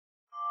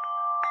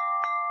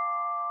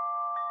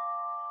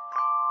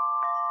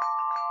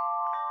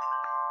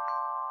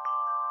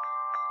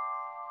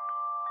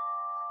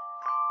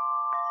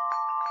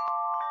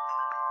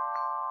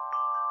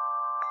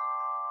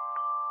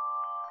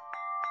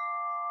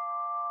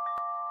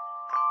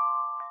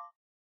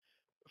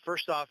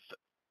first off,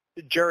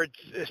 Jared,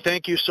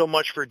 thank you so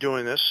much for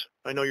doing this.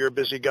 I know you're a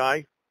busy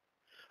guy.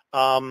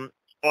 Oh,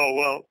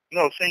 well,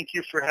 no, thank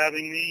you for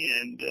having me,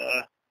 and,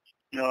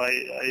 I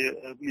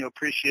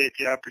appreciate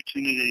the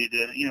opportunity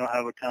to,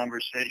 have a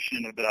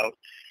conversation about,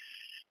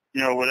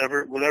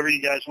 whatever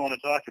you guys want to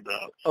talk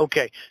about.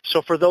 Okay,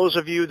 so for those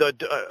of you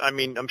that,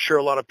 I'm sure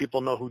a lot of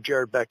people know who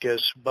Jared Beck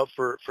is, but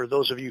for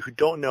those of you who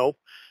don't know,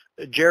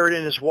 Jared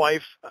and his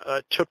wife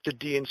took the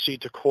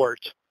DNC to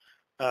court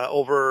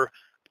over,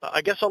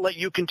 I guess I'll let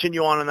you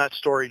continue on in that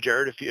story,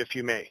 Jared, if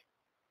you may.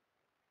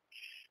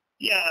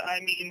 Yeah,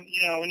 in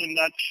a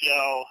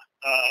nutshell,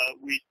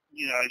 we,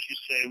 as you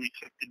say, we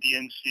took the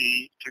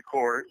DNC to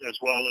court, as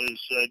well as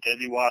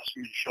Debbie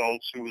Wasserman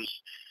Schultz, who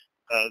was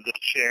the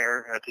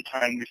chair at the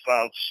time we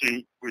filed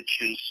suit,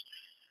 which is,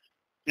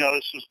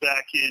 this was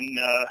back in,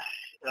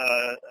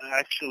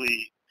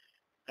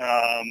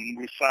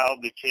 we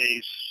filed the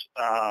case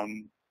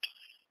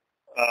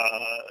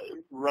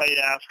right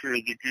after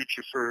the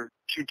Guccifer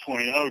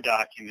 2.0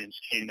 documents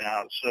came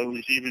out, so it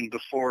was even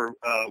before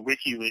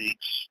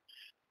WikiLeaks.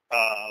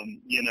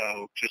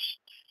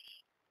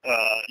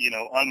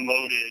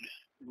 Unloaded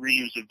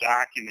reams of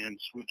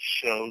documents which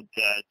showed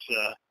that,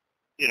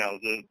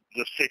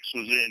 the fix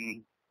was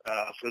in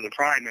for the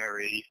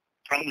primary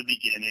from the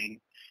beginning,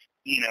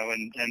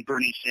 and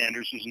Bernie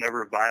Sanders was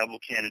never a viable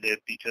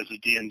candidate because the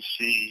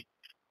DNC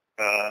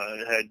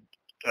had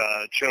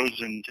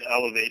chosen to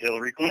elevate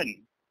Hillary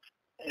Clinton.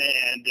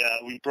 And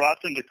we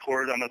brought them to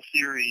court on a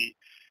theory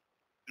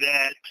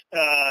that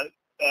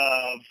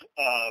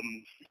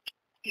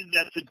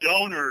that the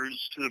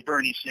donors to the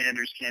Bernie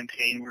Sanders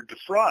campaign were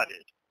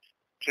defrauded,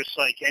 just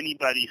like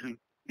anybody who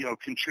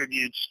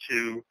contributes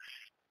to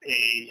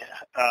a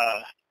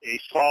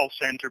false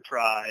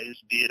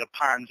enterprise, be it a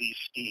Ponzi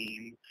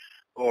scheme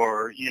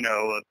or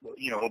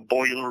a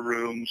boiler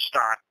room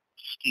stock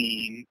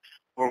scheme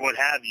or what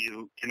have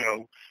you,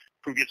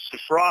 who gets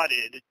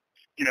defrauded.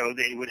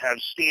 They would have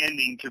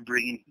standing to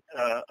bring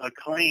a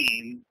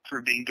claim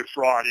for being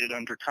defrauded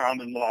under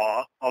common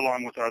law,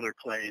 along with other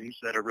claims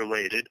that are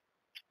related.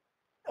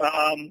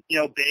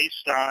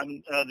 Based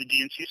on the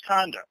DNC's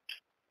conduct.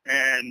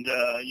 And,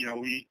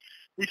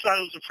 we thought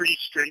it was a pretty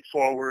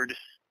straightforward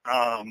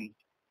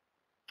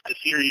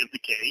theory of the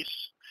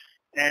case.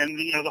 And,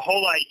 the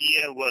whole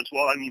idea was,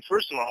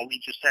 first of all, we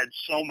just had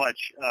so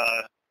much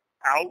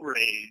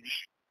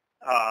outrage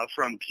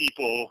from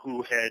people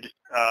who had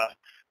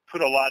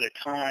put a lot of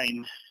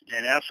time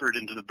and effort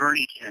into the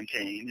Bernie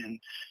campaign. And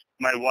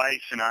my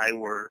wife and I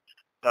were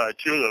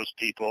two of those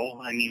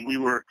people. We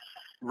were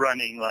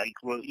running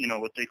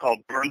what they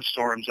called burn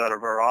storms out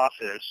of our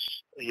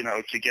office,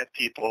 to get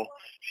people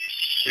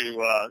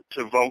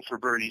to vote for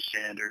Bernie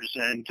Sanders.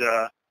 And,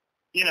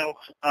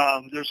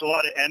 there's a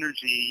lot of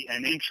energy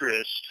and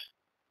interest,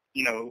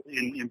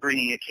 in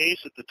bringing a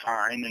case at the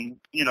time. And,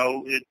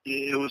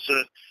 it was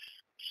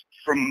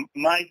from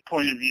my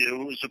point of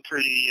view, it was a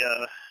pretty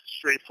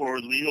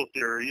straightforward legal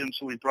theory. And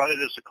so we brought it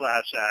as a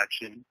class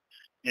action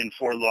in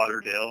Fort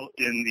Lauderdale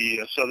in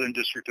the Southern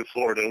District of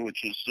Florida,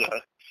 which is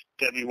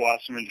Debbie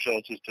Wasserman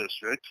Schultz's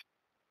district.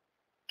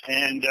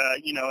 And,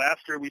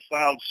 after we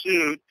filed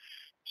suit,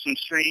 some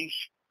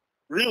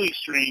really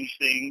strange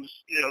things,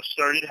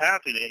 started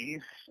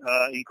happening,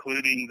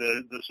 including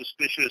the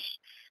suspicious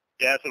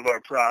death of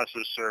our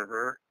process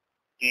server.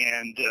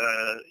 And,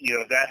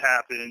 that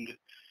happened,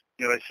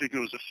 I think it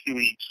was a few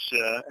weeks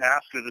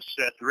after the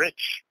Seth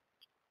Rich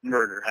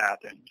murder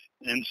happened.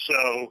 And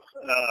so,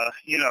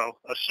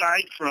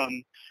 aside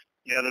from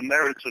the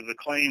merits of the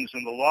claims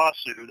in the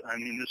lawsuit,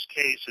 this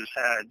case has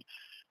had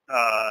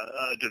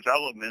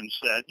developments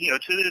that,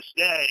 to this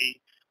day,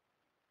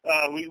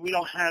 we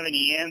don't have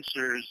any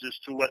answers as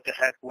to what the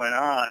heck went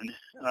on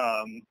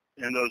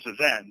in those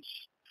events.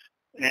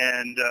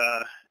 And,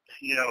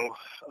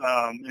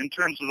 in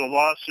terms of the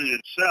lawsuit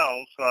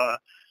itself,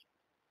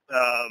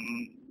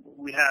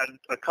 we had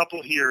a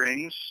couple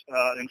hearings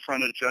in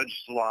front of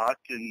Judge Zlock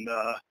in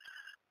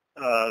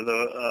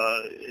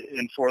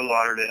Fort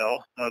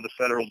Lauderdale, the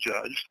federal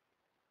judge.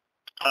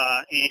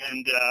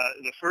 And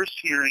the first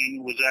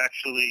hearing was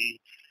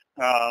actually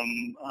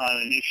on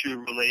an issue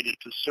related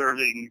to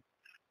serving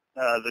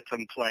the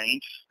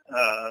complaint,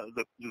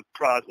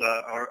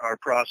 our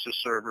process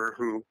server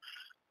who,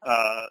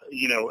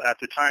 at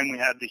the time we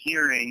had the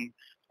hearing,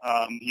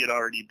 he had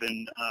already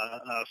been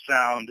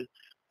found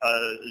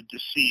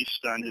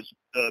deceased on his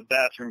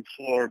bathroom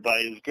floor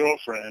by his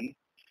girlfriend.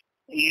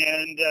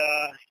 And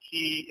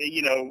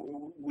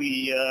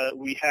we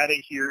had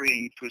a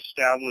hearing to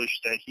establish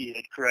that he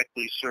had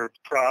correctly served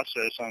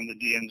process on the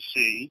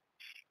DNC.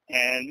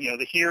 And,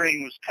 the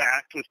hearing was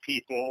packed with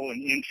people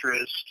and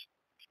interest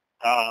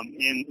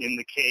in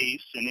the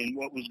case and in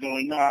what was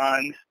going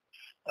on,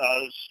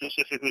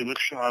 specifically with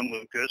Sean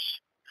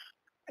Lucas.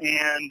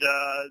 And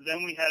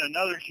then we had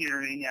another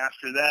hearing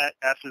after that,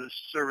 after the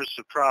service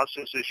of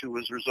process issue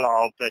was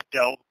resolved, that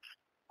dealt,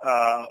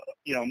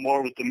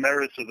 more with the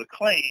merits of the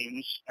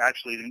claims,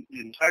 actually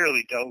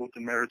entirely dealt with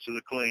the merits of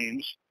the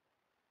claims.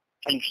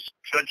 And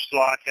Judge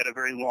Zlock had a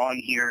very long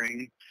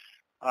hearing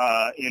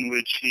in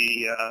which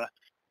he,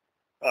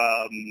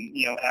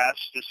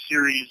 asked a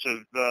series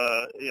of,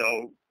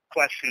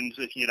 questions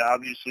that he had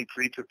obviously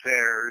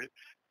pre-prepared,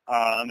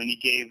 and he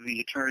gave the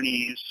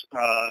attorneys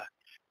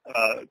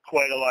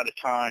quite a lot of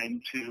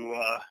time to,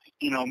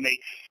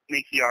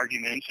 make the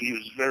arguments, and he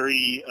was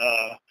very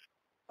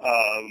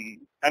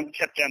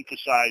kept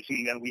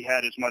emphasizing that we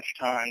had as much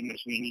time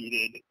as we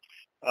needed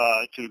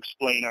to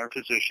explain our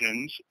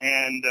positions,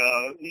 and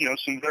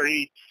some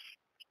very,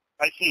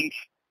 I think,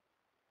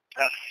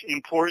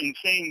 important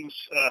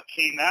things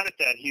came out at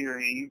that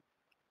hearing,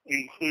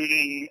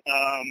 including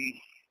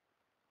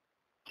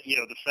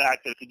the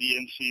fact that the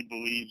DNC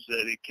believes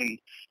that it can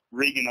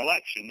rig an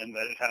election and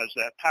that it has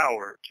that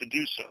power to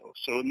do so.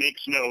 So it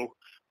makes no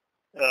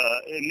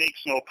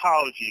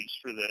apologies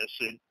for this.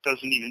 It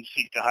doesn't even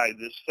seek to hide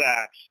this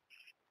fact,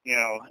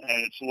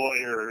 and its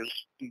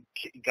lawyers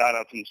got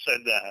up and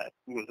said that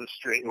with a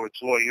straight, or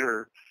its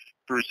lawyer,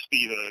 Bruce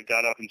Spiva,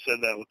 got up and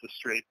said that with a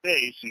straight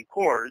face in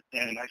court,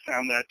 and I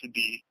found that to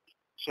be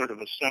sort of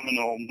a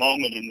seminal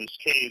moment in this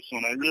case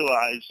when I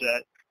realized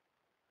that,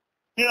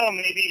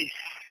 maybe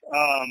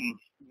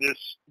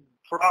this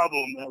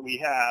problem that we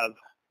have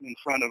in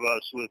front of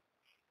us with,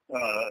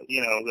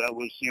 that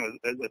was,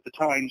 at the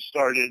time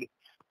started,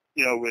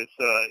 with,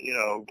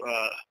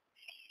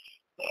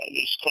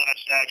 this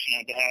class action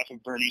on behalf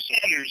of Bernie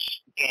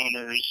Sanders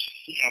donors,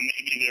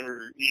 maybe there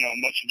were,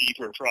 much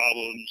deeper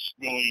problems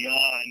going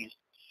on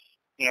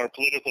in our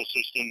political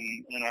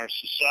system, in our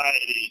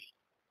society,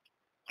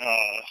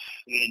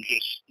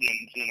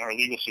 than our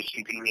legal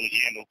system can really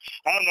handle.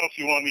 I don't know if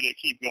you want me to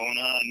keep going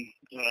on,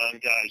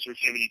 guys, or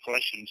if you have any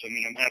questions. I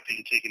mean, I'm happy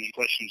to take any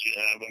questions you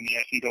have. I mean,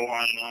 I can go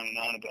on and on and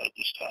on about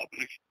this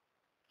topic.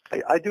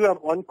 I do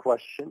have one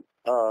question.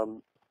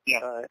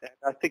 Yeah.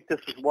 I think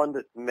this is one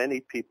that many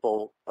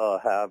people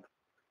have,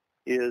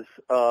 is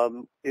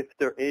if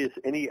there is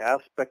any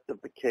aspect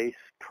of the case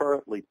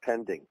currently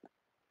pending.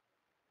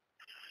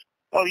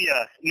 Oh,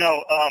 yeah.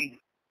 No.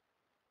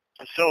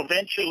 So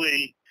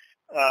eventually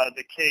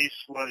the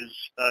case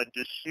was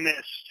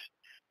dismissed.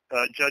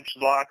 Judge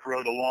Locke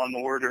wrote a long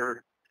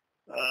order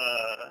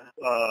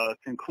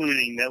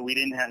concluding that we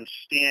didn't have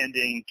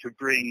standing to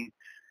bring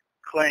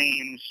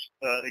claims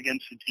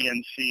against the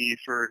DNC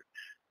for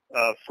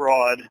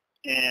fraud,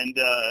 and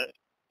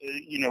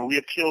we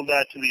appealed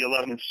that to the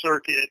 11th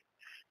Circuit.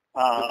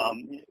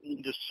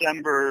 In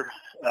December,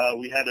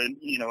 we had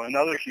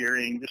another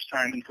hearing, this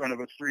time in front of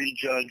a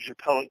 3-judge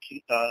appellate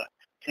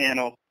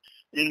panel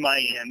in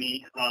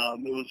Miami. I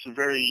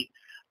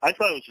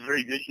thought it was a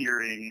very good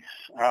hearing,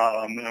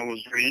 and it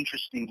was a very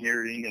interesting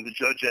hearing, and the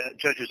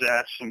judges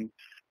asked some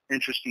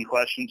interesting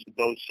questions to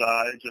both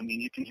sides. I mean,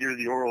 you can hear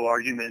the oral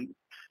argument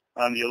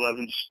on the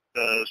 11th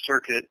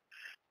Circuit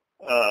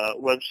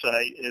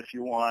website if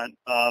you want,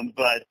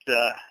 but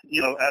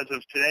as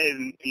of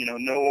today,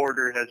 no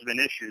order has been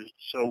issued,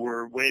 so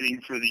we're waiting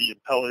for the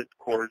appellate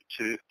court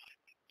to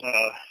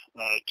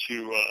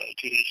issue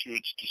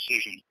its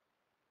decision.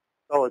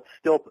 Oh, it's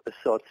still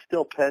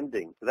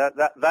pending.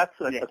 That's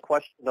a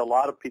question a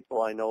lot of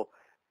people I know,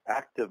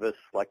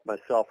 activists like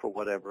myself or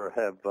whatever,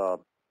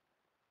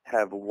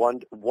 have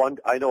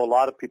wondered. I know a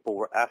lot of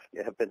people have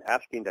been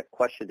asking that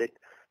question.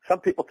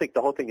 Some people think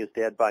the whole thing is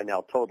dead by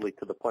now, totally,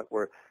 to the point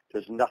where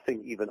there's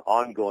nothing even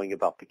ongoing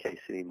about the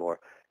case anymore.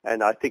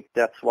 And I think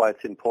that's why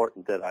it's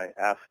important that I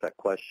ask that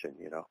question.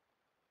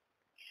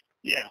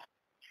 Yeah.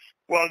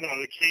 Well, no,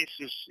 the case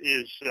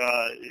is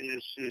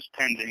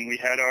pending. We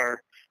had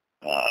our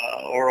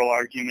oral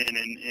argument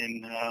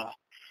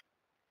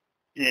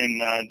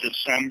in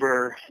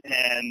December,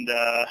 and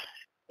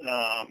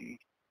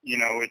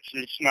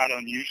it's not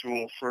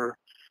unusual for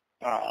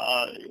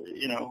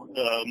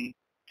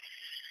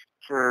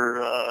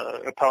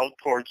appellate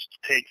courts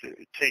to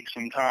take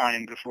some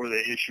time before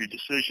they issue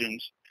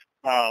decisions.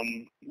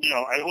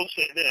 I will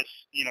say this: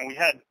 we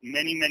had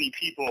many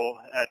people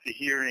at the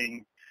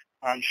hearing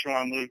on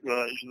Sean Luke,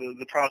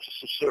 the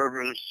process of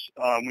servers.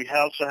 We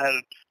also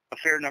had a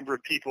fair number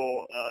of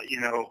people,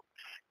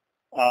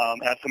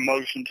 at the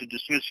motion to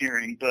dismiss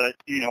hearing, but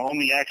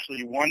only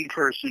actually one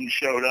person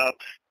showed up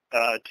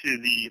to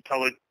the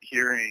appellate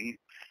hearing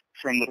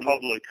from the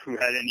public who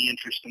had any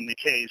interest in the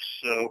case.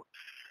 So,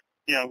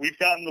 we've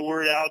gotten the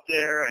word out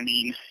there. I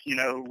mean,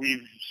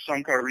 we've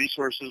sunk our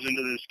resources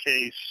into this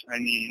case. I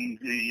mean,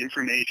 the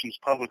information is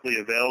publicly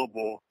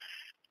available.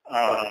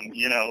 I'm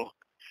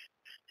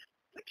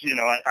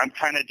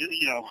kind of,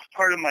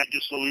 part of my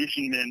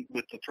disillusionment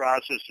with the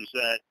process is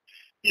that,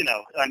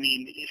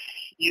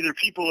 either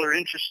people are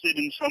interested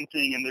in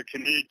something and they're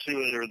committed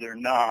to it or they're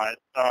not.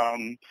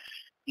 I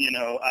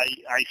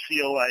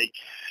feel like,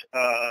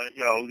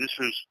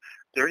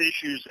 there are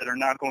issues that are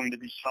not going to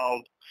be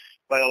solved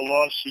by a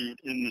lawsuit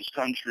in this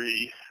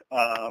country.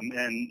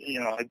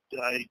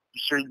 I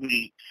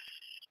certainly,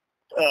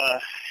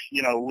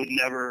 would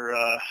never,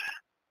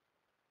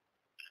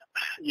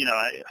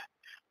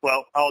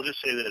 I'll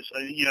just say this.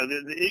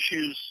 The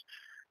issues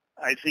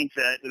I think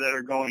that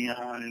are going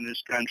on in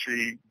this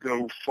country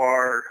go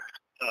far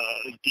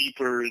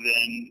deeper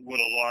than what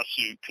a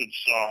lawsuit could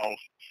solve.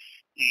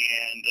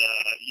 And,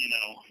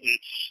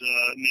 it's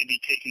maybe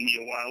taken me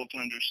a while to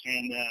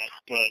understand that,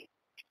 but,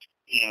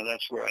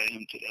 that's where I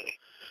am today.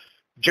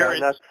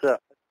 Jared, I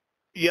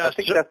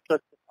think so, that's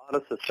such an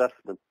honest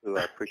assessment, too.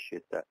 I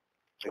appreciate that.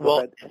 Well,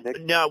 ahead,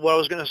 Nick. now what I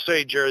was going to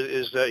say, Jared,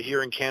 is that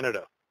here in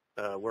Canada,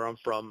 where I'm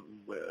from,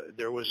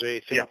 there was a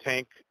think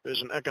tank.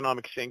 There's an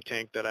economic think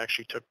tank that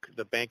actually took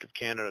the Bank of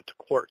Canada to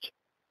court.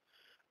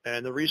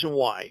 And the reason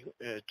why,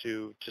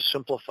 to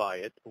simplify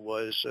it,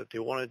 was that they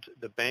wanted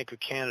the Bank of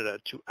Canada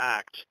to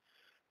act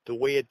the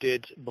way it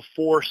did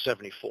before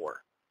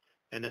 74.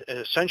 And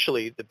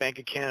essentially, the Bank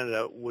of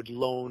Canada would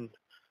loan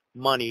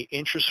money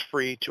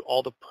interest-free to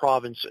all the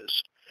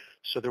provinces,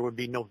 so there would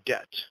be no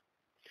debt.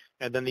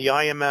 And then the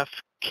IMF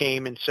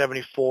came in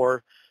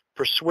 74,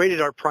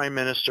 persuaded our prime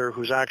minister,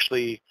 who's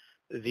actually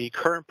the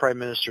current prime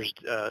minister's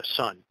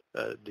son,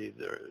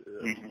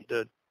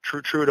 the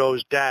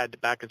Trudeau's dad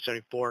back in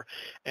 74,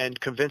 and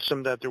convinced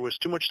him that there was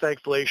too much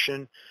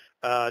stagflation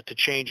to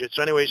change it.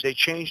 So anyways, they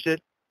changed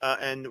it,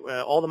 and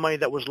all the money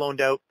that was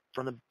loaned out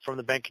from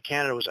the Bank of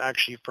Canada was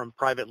actually from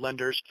private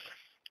lenders,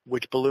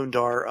 which ballooned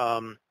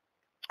our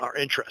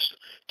interest.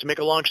 To make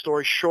a long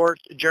story short,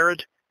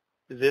 Jared,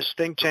 this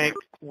think tank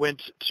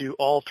went to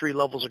all three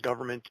levels of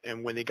government,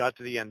 and when they got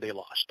to the end, they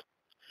lost.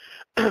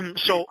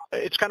 So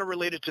it's kind of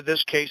related to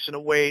this case in a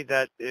way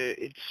that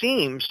it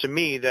seems to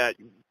me that,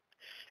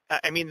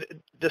 I mean,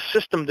 the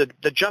system,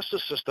 the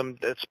justice system,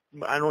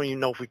 I don't even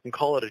know if we can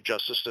call it a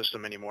justice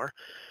system anymore.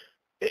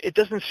 It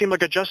doesn't seem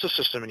like a justice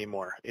system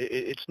anymore.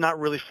 It's not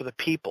really for the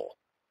people.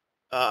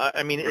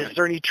 I mean, is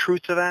there any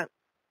truth to that?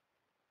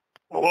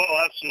 Well,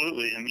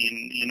 absolutely. I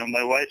mean,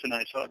 my wife and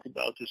I talk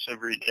about this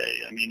every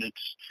day. I mean,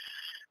 it's,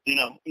 you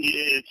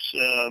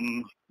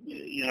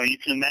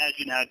can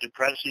imagine how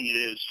depressing it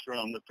is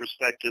from the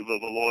perspective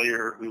of a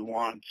lawyer who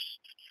wants,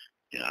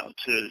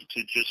 to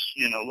just,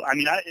 I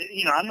mean,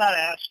 I'm not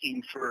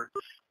asking for,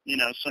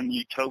 some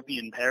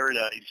utopian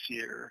paradise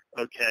here.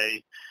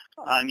 Okay.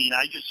 I mean,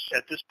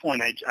 at this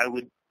point, I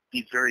would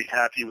be very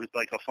happy with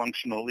like a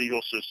functional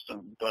legal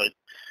system, but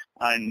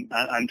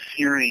I'm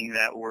fearing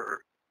that we're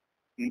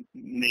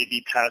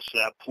maybe past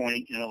that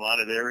point in a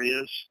lot of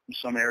areas.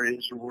 Some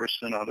areas are worse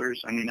than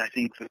others. I mean, I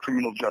think the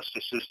criminal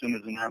justice system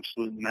is an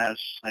absolute mess.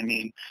 I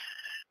mean,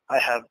 I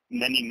have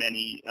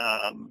many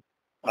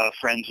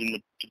friends in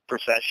the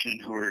profession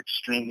who are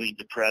extremely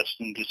depressed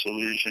and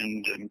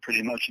disillusioned and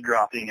pretty much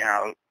dropping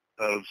out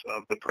of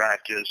the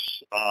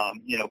practice.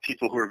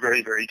 People who are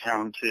very, very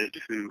talented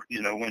who,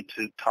 went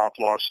to top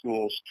law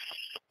schools.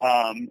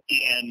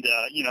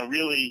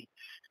 Really,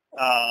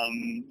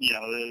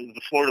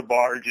 the Florida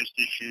Bar just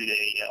issued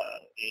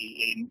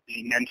a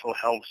mental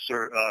health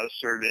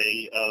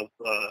survey of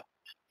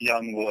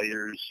young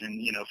lawyers,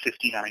 and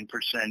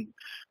 59%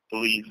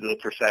 believe the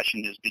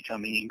profession is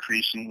becoming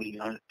increasingly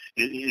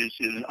is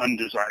an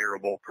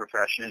undesirable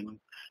profession.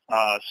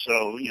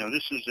 So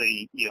this is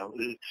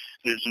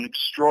there's an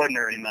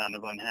extraordinary amount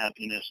of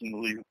unhappiness in the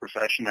legal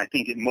profession. I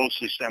think it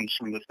mostly stems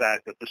from the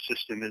fact that the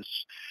system is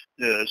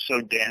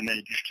so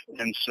damaged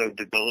and so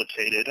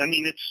debilitated. I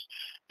mean, it's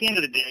at the end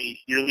of the day,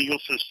 your legal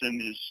system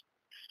is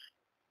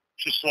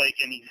just like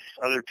any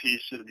other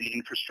piece of the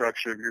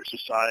infrastructure of your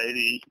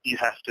society. You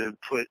have to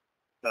put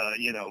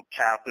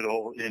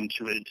capital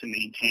into it to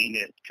maintain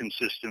it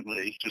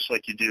consistently, just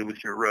like you do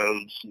with your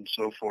roads and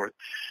so forth.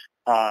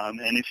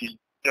 And if you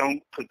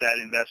don't put that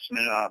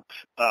investment up,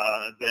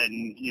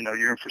 then,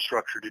 your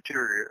infrastructure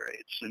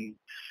deteriorates. And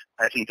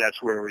I think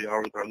that's where we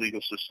are with our legal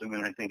system,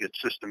 and I think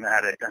it's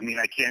systematic. I mean,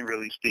 I can't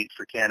really speak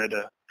for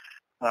Canada,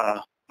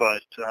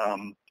 but,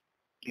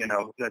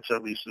 that's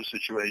at least the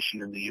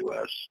situation in the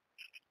U.S.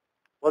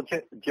 Well,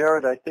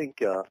 Jared, I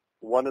think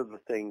one of the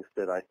things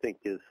that I think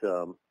is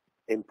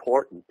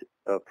important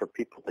for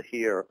people to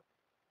hear,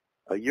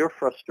 your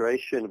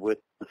frustration with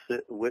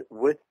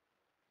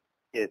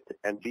it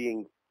and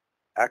being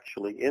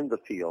actually in the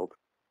field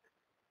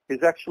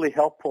is actually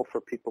helpful for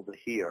people to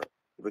hear,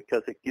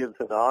 because it gives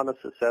an honest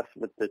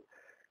assessment that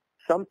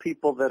some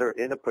people that are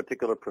in a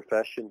particular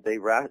profession, they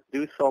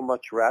do so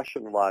much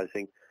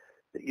rationalizing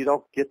that you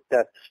don't get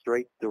that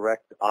straight,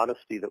 direct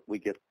honesty that we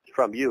get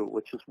from you,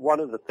 which is one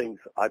of the things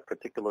I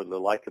particularly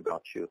like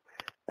about you.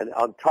 And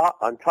on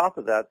top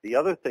of that, the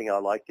other thing I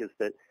like is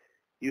that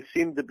you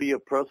seem to be a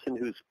person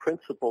who's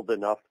principled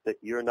enough that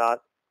you're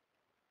not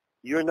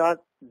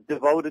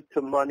devoted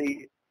to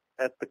money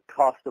at the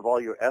cost of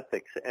all your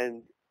ethics.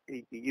 And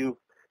you've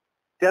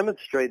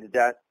demonstrated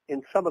that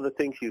in some of the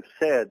things you've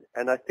said.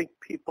 And I think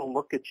people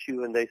look at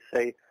you and they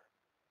say,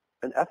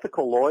 an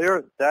ethical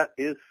lawyer, that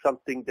is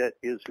something that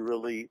is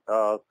really,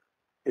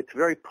 it's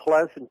very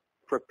pleasant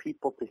for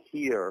people to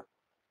hear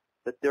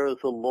that there is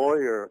a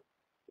lawyer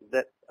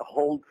that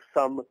holds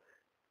some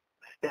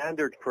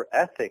standard for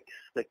ethics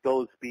that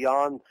goes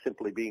beyond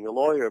simply being a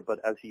lawyer, but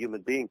as a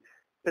human being.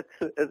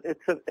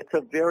 It's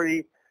a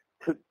very,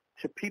 to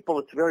people,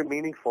 it's very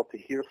meaningful to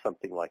hear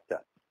something like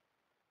that.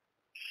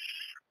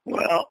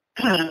 Well,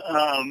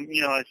 thank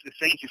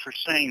you for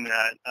saying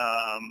that.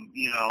 I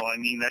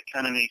mean, that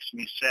kind of makes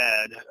me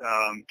sad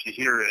to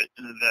hear it,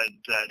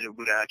 that it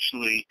would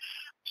actually,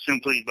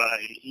 simply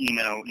by,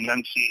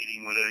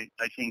 enunciating what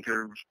I think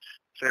are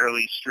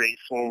fairly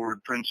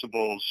straightforward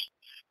principles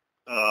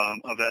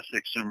of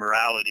ethics and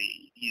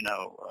morality,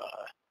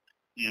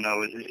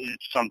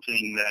 it's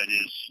something that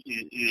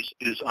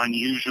is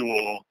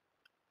unusual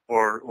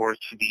or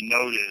to be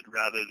noted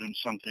rather than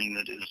something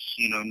that is,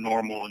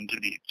 normal and to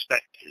be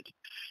expected.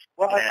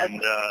 Well,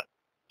 And,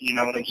 you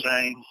know what I'm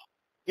saying?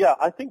 Yeah,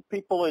 I think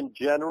people in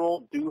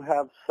general do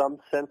have some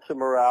sense of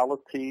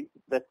morality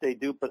that they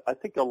do, but I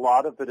think a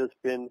lot of it has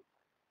been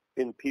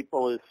in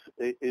people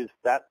is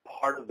that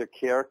part of their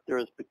character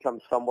has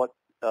become somewhat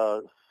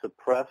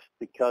suppressed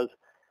because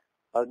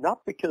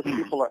not because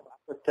people are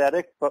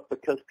apathetic, but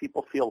because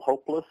people feel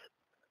hopeless.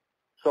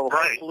 So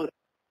right.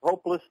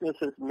 Hopelessness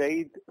has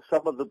made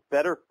some of the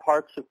better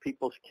parts of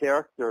people's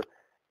character,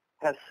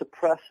 has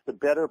suppressed the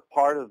better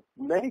part of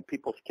many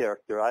people's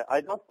character. I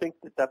don't think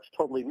that that's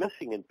totally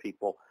missing in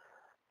people,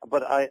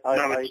 but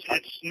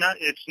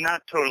it's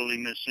not totally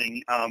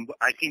missing.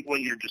 I think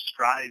what you're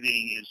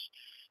describing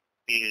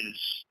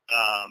is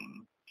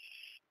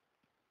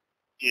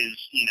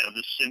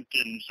the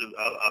symptoms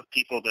of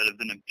people that have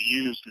been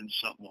abused in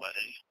some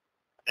way.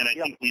 And I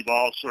think we've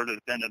all sort of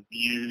been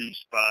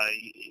abused by,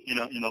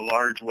 in a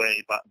large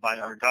way by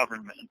our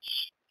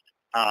governments,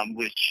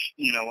 which,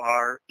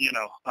 are,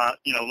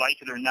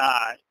 like it or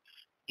not,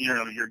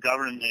 your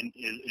government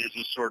is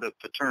a sort of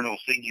paternal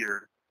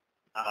figure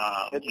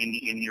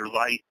in your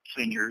life,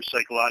 in your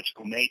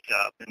psychological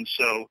makeup. And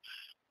so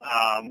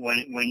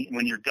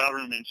when your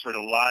government sort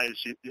of lies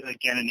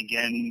again and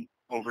again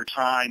over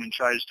time and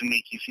tries to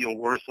make you feel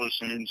worthless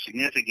and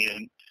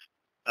insignificant,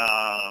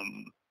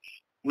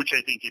 which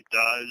I think it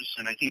does,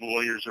 and I think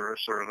lawyers are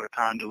sort of a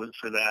conduit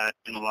for that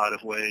in a lot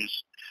of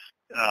ways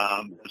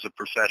as a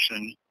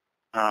profession,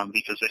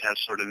 because it has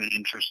sort of an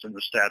interest in the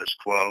status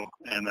quo,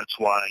 and that's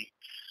why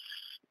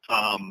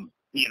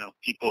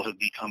people have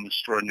become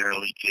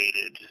extraordinarily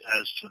jaded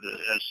as to the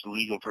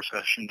legal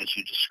profession as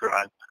you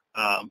describe.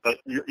 But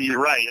you're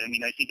right. I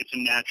mean, I think it's a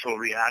natural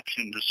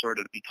reaction to sort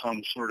of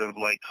become sort of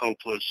like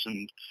hopeless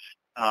and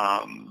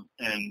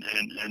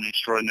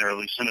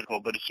extraordinarily cynical.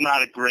 But it's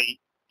not a great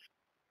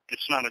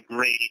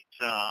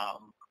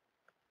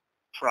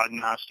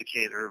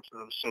prognosticator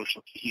of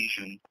social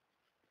cohesion.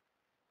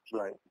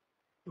 Right.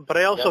 But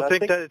I also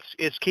think that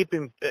it's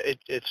keeping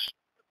it's.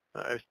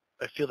 I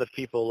feel that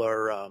people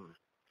are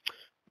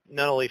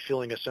not only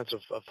feeling a sense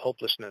of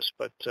hopelessness,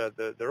 but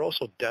they're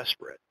also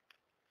desperate,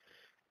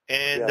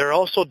 and they're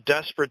also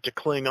desperate to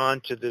cling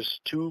on to this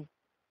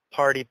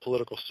two-party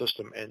political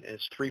system, and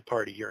it's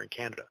three-party here in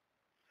Canada.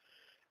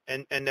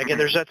 And again,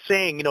 there's that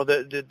saying,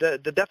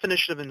 the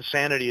definition of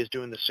insanity is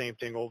doing the same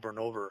thing over and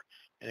over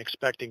and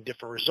expecting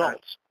different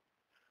results.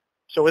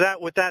 So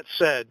with that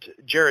said,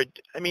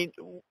 Jared, I mean,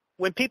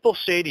 when people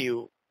say to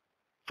you,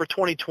 for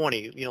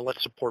 2020,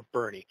 let's support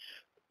Bernie,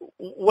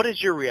 what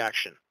is your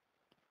reaction?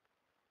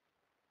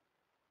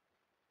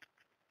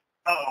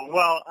 Oh,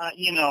 well, I've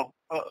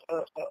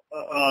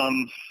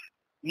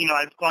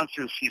gone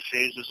through a few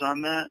phases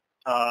on that.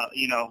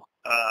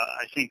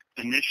 I think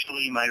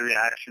initially my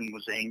reaction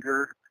was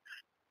anger.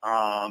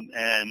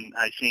 And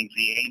I think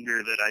the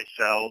anger that I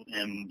felt,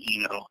 and,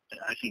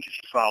 I think if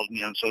you followed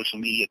me on social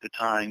media at the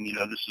time,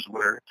 this is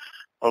where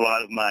a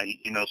lot of my,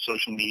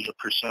 social media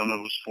persona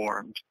was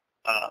formed,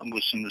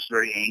 was in this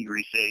very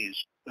angry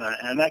phase.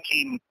 And that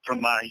came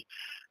from my,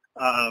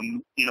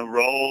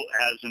 role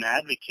as an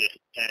advocate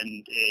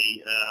and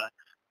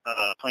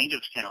a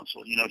plaintiff's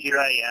counsel. Here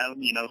I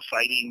am,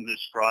 fighting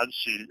this fraud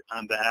suit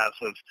on behalf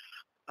of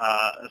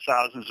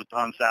thousands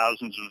upon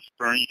thousands of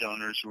Bernie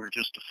donors who were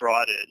just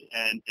defrauded.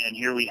 And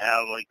here we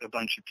have like a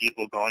bunch of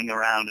people going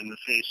around in the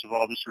face of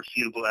all this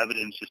refutable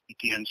evidence that the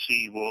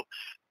DNC will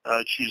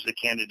choose the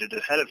candidate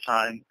ahead of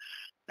time.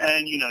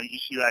 And,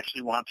 you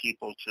actually want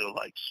people to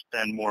like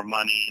spend more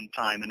money and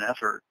time and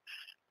effort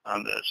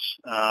on this.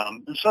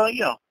 And so,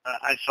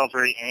 I felt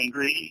very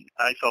angry.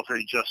 I felt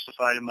very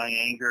justified in my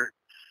anger.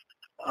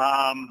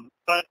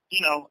 But,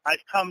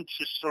 I've come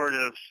to sort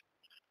of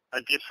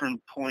a different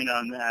point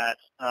on that,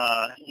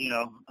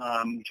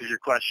 because your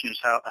question is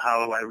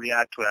how I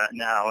react to that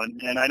now.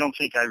 And I don't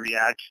think I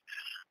react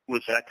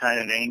with that kind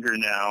of anger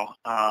now.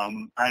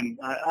 I'm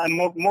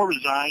more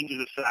resigned to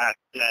the fact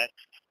that,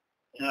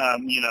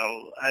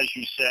 as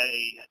you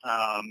say,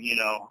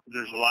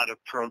 there's a lot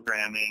of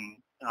programming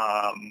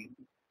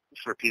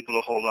for people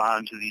to hold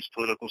on to these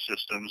political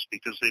systems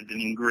because they've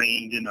been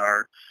ingrained in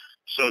our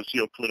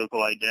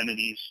socio-political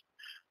identities.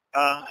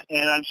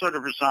 And I'm sort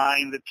of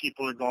resigned that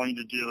people are going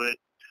to do it.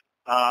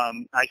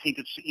 I think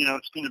it's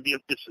going to be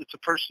it's a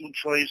personal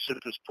choice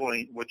at this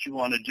point, what you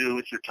want to do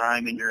with your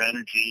time and your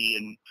energy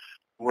and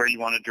where you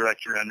want to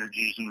direct your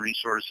energies and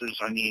resources.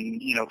 I mean,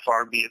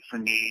 far be it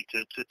from me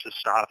to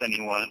stop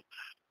anyone.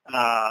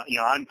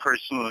 I'm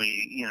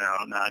personally,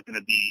 not going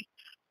to be,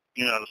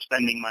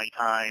 spending my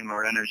time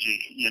or energy,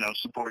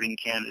 supporting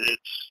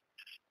candidates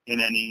in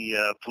any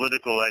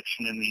political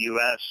election in the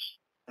U.S.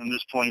 from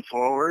this point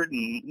forward,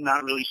 and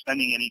not really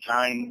spending any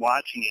time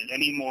watching it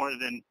any more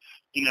than,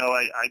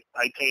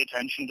 I pay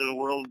attention to the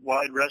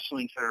Worldwide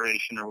Wrestling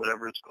Federation or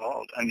whatever it's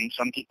called. I mean,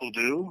 some people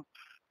do.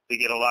 They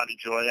get a lot of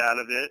joy out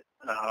of it.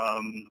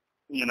 And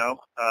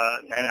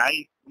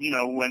I,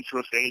 went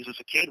through a phase as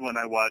a kid when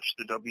I watched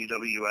the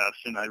WWF,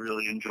 and I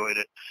really enjoyed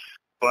it.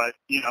 But,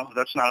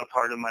 that's not a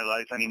part of my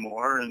life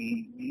anymore.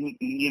 And,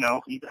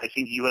 I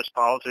think U.S.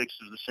 politics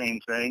is the same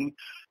thing.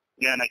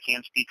 Again, I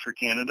can't speak for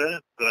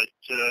Canada, but,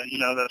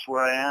 that's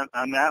where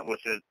I'm at with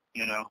it,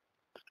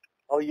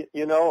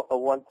 Oh,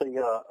 one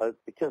thing,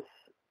 because,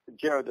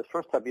 Jared, the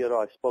first time,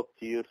 I spoke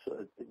to you,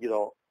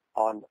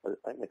 in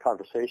a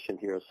conversation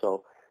here,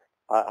 so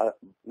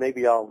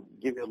maybe I'll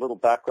give you a little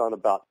background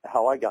about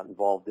how I got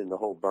involved in the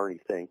whole Bernie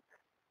thing.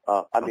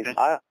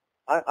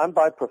 I'm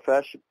by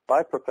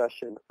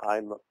profession,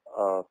 I'm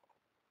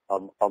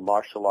a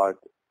martial art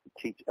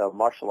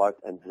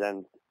and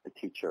Zen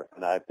teacher,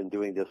 and I've been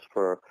doing this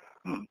for,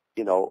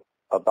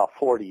 about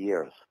 40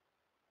 years.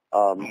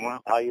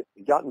 I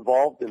got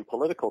involved in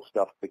political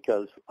stuff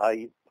because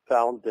I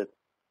found that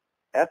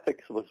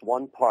ethics was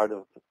one part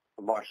of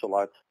martial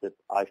arts that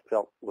I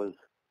felt was,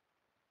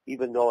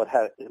 even though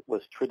it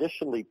was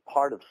traditionally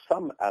part of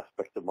some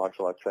aspect of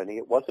martial arts training,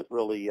 it wasn't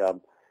really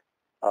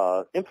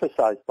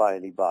emphasized by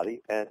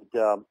anybody. And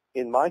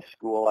in my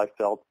school, I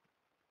felt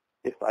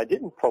if I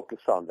didn't focus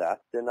on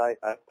that, then I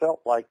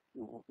felt like,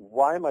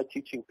 why am I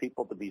teaching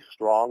people to be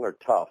strong or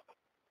tough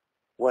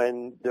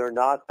when they're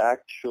not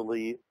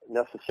actually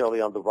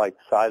necessarily on the right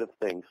side of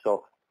things?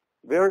 So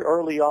very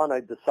early on, I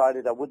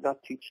decided I would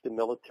not teach the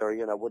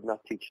military and I would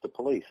not teach the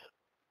police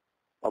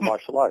of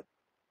martial arts.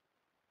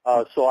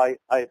 So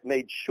I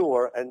made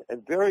sure, and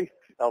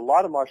a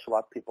lot of martial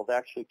art people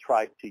actually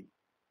tried to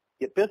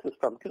get business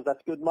from, because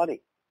that's good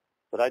money.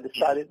 But I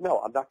decided, no,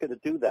 I'm not going to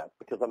do that,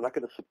 because I'm not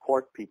going to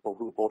support people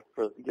who vote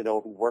for,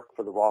 who work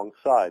for the wrong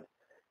side.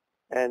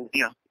 And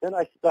then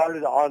I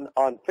started on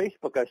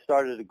Facebook, I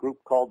started a group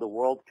called the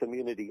World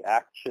Community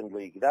Action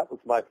League. That was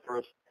my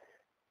first,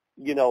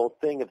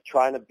 thing of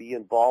trying to be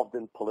involved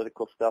in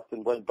political stuff.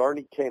 And when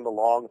Bernie came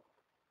along,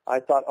 I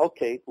thought,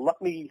 okay,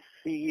 let me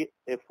see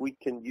if we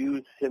can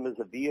use him as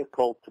a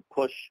vehicle to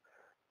push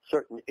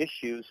certain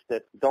issues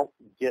that don't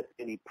get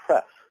any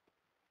press.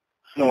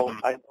 So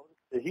I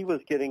noticed that he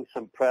was getting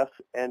some press,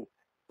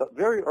 but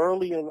very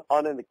early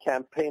on in the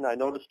campaign, I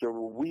noticed there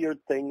were weird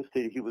things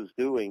that he was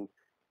doing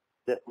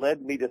that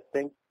led me to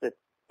think that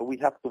we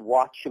have to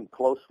watch him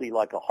closely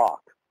like a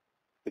hawk,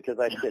 because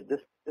I said,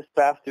 this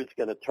bastard's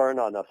going to turn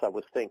on us, I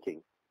was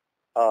thinking.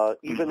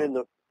 Even in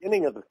the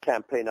beginning of the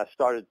campaign, I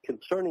started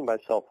concerning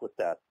myself with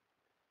that.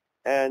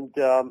 And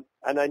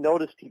I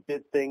noticed he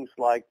did things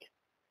like,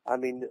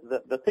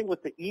 the thing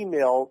with the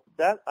email,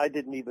 that I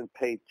didn't even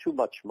pay too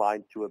much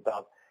mind to,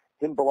 about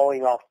him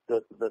blowing off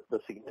the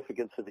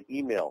significance of the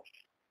email.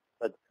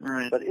 But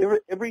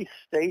every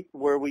state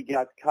where we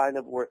got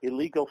where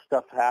illegal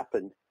stuff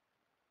happened,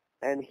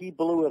 and he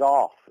blew it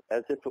off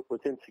as if it was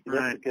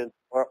insignificant,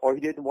 or he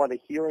didn't want to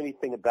hear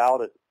anything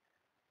about it.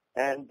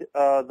 And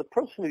the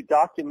person who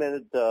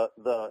documented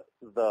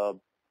the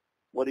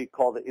what do you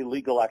call, the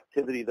illegal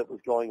activity that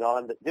was going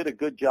on, that did a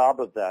good job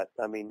of that.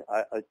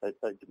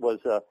 Was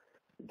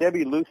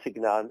Debbie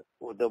Lusignan,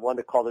 the one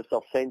that called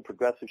herself Sane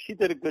Progressive. She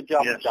did a good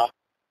job of documenting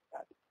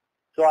that.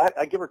 So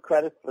I give her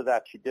credit for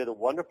that. She did a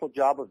wonderful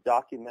job of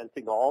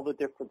documenting all the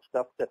different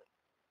stuff that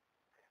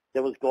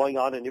was going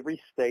on in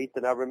every state.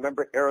 And I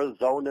remember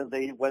Arizona,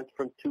 they went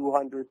from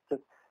 200 to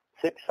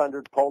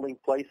 600 polling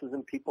places,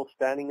 and people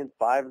standing in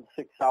 5 and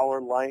 6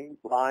 hour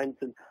lines,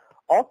 and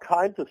all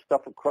kinds of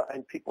stuff,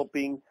 and people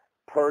being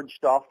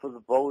purged off of the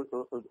vote,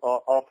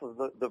 off of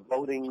the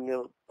voting.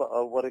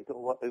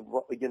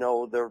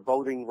 Their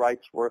voting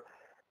rights were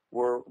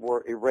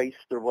erased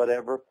or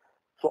whatever.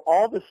 So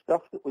all this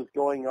stuff that was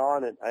going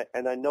on,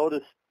 and I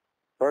noticed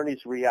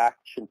Bernie's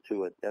reaction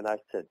to it, and I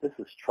said, this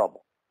is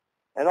trouble.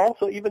 And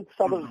also, even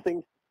some of the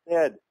things he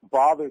said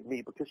bothered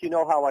me, because you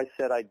know how I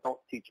said I don't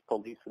teach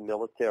police and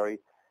military,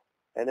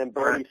 and then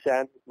Bernie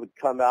Sanders would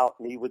come out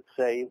and he would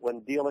say,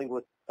 when dealing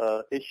with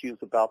issues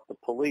about the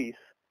police,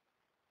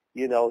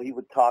 he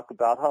would talk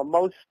about how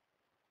most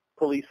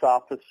police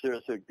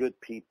officers are good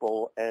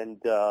people,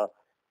 and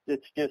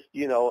it's just,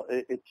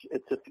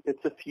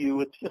 it's a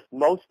few. It's just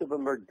most of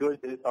them are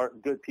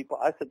good people.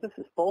 I said, this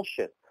is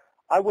bullshit.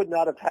 I would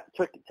not have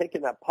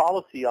taken that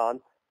policy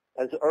on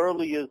as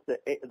early as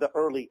the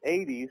early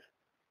 80s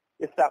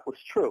if that was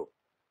true.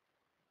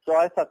 So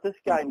I thought, this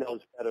guy knows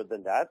better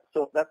than that.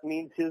 So that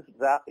means his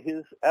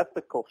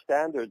ethical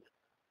standards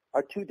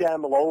are too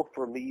damn low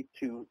for me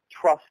to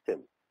trust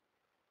him.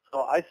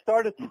 So I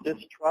started to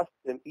distrust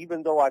him,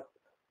 even though I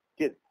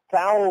did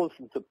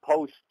thousands of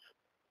posts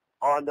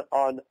on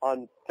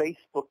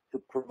Facebook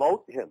to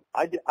promote him.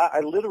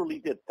 I literally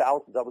did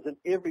thousands. I was in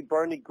every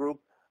Bernie group.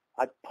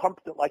 I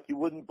pumped it like you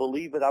wouldn't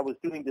believe it. I was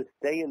doing this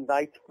day and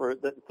night through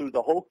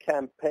the whole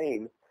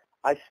campaign.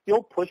 I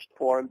still pushed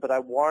for him, but I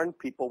warned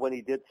people when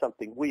he did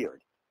something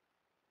weird.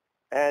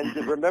 And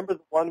remember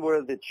the one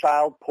where the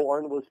child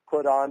porn was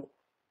put on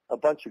a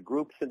bunch of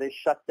groups and they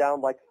shut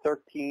down like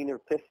 13 or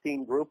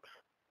 15 groups?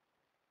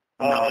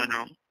 No.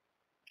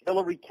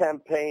 Hillary's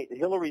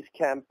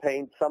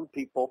campaign, some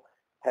people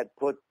had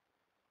put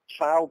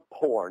child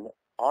porn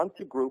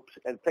onto groups,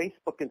 and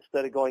Facebook,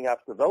 instead of going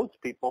after those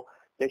people,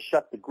 they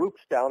shut the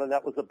groups down, and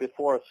that was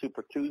before a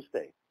Super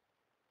Tuesday.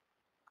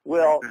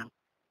 Well,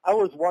 I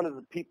was one of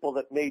the people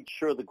that made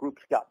sure the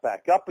groups got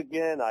back up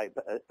again. I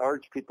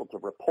urged people to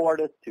report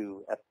it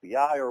to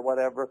FBI or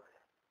whatever,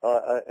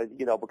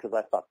 because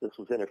I thought this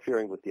was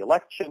interfering with the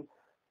election.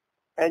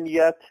 And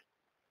yet,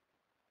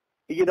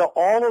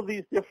 all of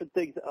these different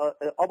things,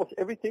 almost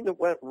everything that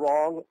went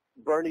wrong,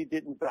 Bernie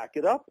didn't back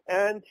it up,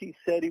 and he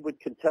said he would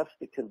contest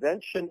the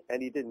convention,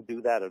 and he didn't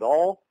do that at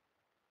all.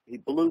 He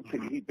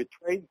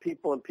betrayed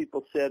people, and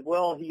people said,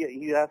 well,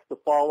 he has to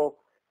follow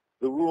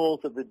the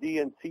rules of the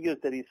DNC, is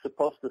that he's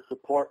supposed to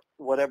support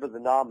whatever the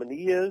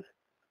nominee is.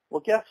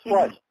 Well, guess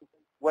what?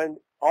 When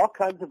all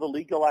kinds of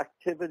illegal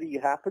activity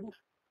happens,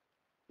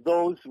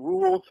 those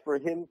rules for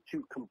him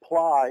to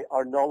comply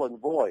are null and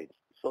void.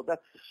 So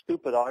that's a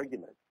stupid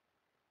argument.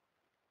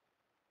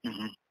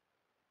 Mm-hmm.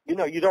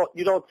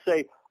 You don't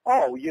say,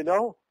 oh,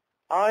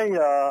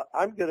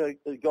 I'm going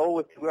to go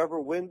with whoever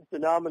wins the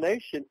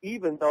nomination,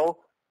 even though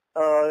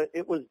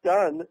it was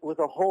done with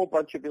a whole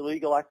bunch of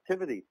illegal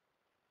activity.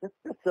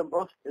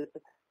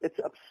 It's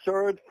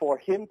absurd for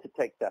him to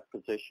take that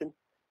position,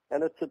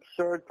 and it's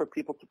absurd for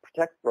people to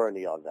protect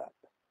Bernie on that.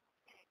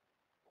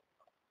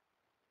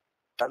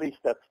 At least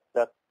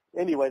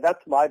anyway,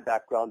 that's my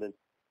background. And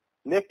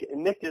Nick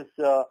is,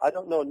 I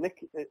don't know,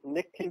 Nick,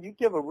 can you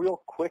give a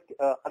real quick,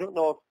 I don't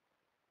know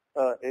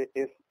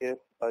if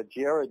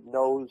Jared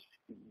knows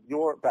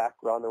your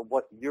background and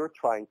what you're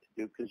trying to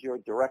do, because you're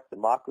a direct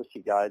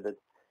democracy guy that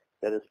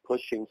is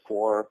pushing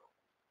for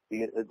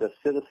the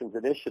Citizens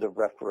Initiative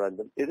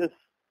referendum. It is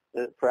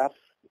perhaps.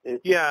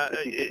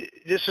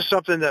 This is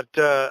something that,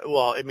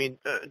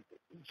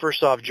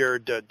 first off,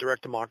 Jared,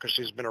 direct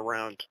democracy has been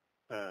around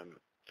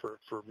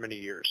for many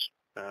years,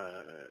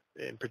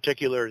 in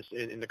particular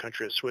in the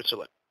country of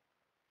Switzerland.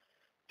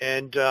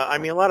 And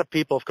a lot of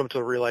people have come to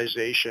the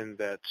realization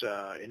that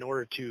in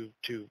order to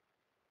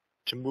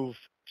move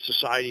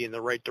society in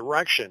the right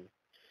direction,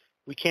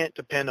 we can't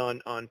depend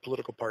on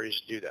political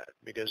parties to do that,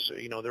 because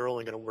they're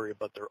only going to worry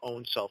about their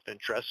own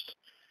self-interest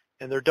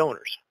and their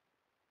donors.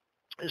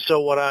 So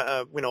what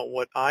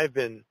I've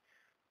been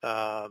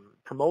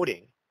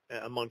promoting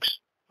amongst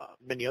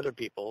many other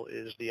people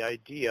is the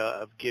idea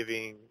of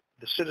giving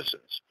the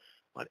citizens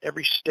on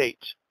every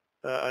state,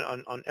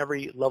 on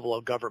every level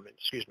of government,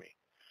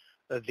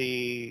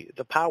 the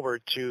power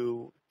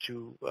to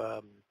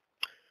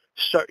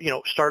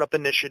start up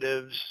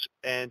initiatives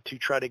and to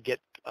try to get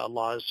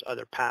laws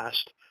either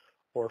passed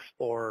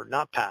or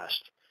not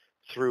passed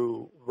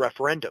through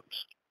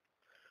referendums.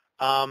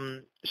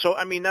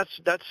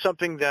 That's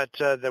something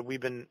that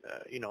we've been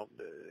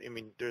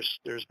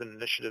there's been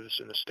initiatives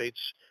in the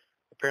states.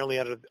 Apparently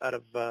out of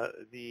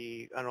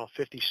the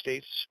 50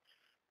 states,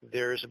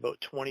 there's about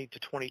 20 to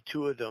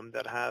 22 of them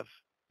that have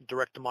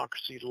direct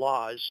democracy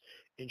laws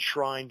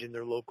enshrined in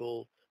their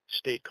local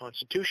state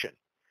constitution.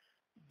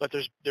 But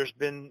there's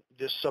been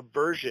this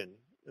subversion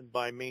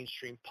by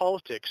mainstream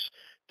politics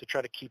to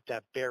try to keep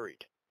that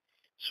buried,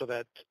 so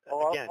that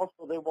again.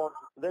 Also, they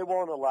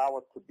won't allow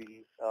it to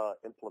be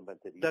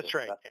implemented either. That's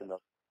right.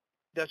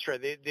 That's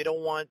right. They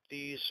don't want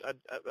these.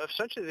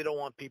 Essentially, they don't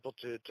want people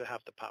to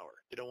have the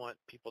power. They don't want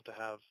people to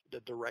have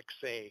the direct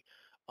say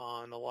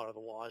on a lot of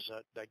the laws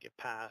that get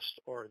passed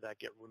or that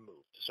get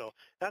removed. So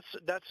that's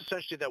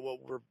essentially what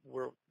we're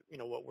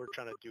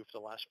trying to do for the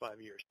last 5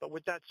 years. But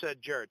with that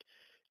said, Jared,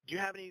 do you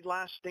have any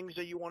last things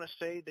that you want to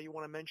say, that you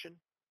want to mention?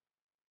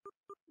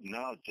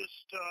 No,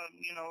 just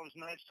it was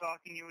nice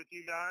talking with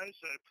you guys.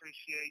 I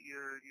appreciate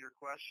your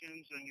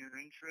questions and your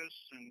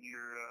interests and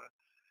your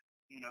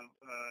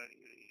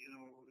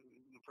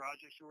the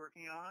projects you're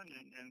working on,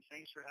 and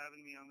thanks for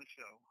having me on the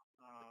show.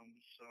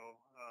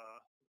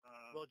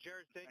 Well,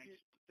 Jared, thank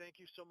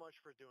you so much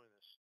for doing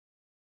this.